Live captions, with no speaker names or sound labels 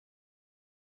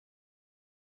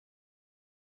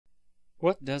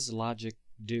What does logic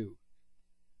do?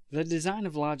 The design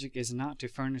of logic is not to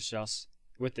furnish us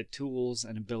with the tools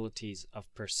and abilities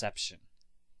of perception.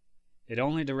 It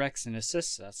only directs and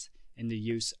assists us in the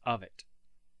use of it.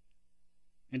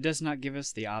 It does not give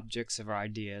us the objects of our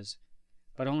ideas,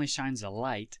 but only shines a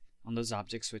light on those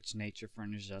objects which nature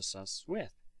furnishes us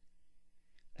with,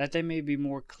 that they may be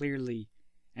more clearly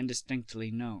and distinctly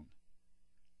known.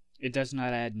 It does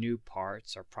not add new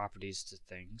parts or properties to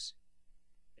things.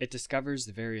 It discovers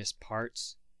the various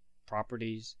parts,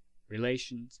 properties,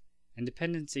 relations, and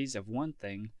dependencies of one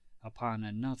thing upon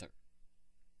another.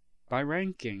 By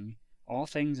ranking all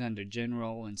things under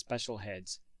general and special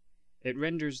heads, it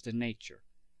renders the nature,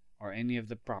 or any of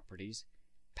the properties,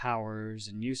 powers,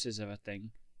 and uses of a thing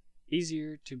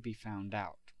easier to be found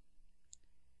out.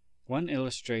 One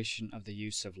illustration of the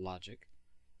use of logic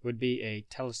would be a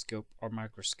telescope or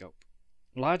microscope.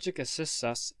 Logic assists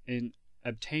us in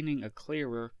obtaining a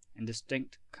clearer and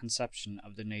distinct conception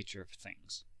of the nature of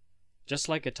things. Just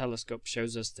like a telescope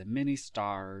shows us the many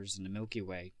stars in the Milky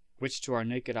Way, which to our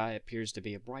naked eye appears to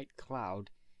be a bright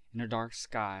cloud in a dark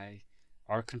sky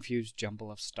or a confused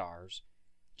jumble of stars,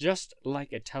 just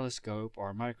like a telescope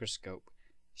or a microscope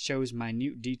shows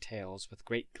minute details with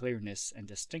great clearness and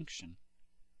distinction,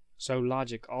 so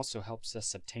logic also helps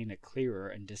us obtain a clearer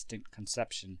and distinct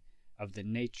conception of the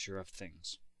nature of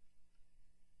things.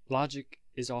 Logic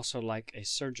is also like a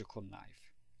surgical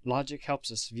knife. Logic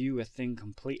helps us view a thing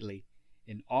completely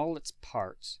in all its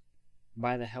parts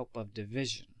by the help of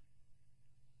division.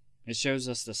 It shows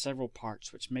us the several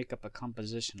parts which make up a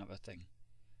composition of a thing,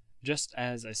 just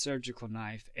as a surgical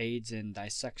knife aids in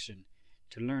dissection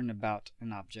to learn about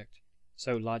an object,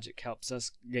 so logic helps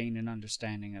us gain an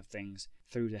understanding of things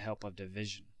through the help of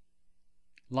division.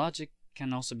 Logic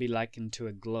can also be likened to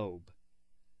a globe.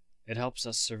 It helps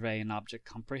us survey an object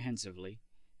comprehensively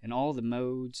in all the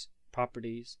modes,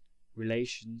 properties,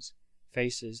 relations,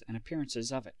 faces, and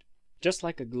appearances of it. Just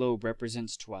like a globe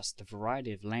represents to us the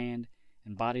variety of land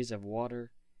and bodies of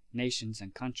water, nations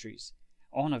and countries,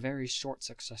 all in a very short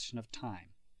succession of time.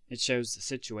 It shows the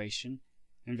situation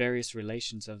and various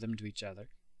relations of them to each other,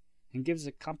 and gives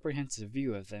a comprehensive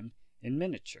view of them in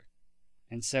miniature.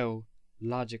 And so,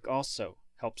 logic also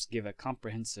helps give a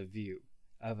comprehensive view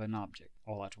of an object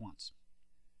all at once.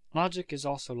 Logic is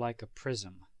also like a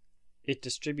prism. It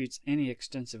distributes any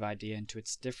extensive idea into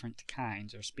its different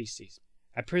kinds or species.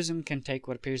 A prism can take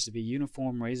what appears to be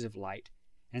uniform rays of light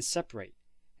and separate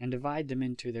and divide them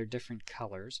into their different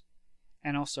colors,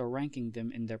 and also ranking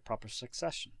them in their proper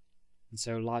succession. And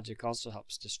so logic also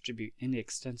helps distribute any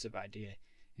extensive idea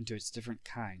into its different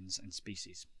kinds and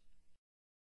species.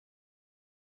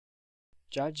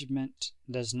 Judgment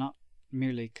does not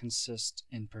merely consist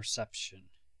in perception.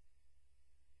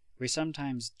 We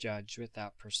sometimes judge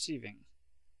without perceiving,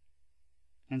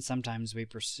 and sometimes we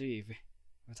perceive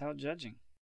without judging.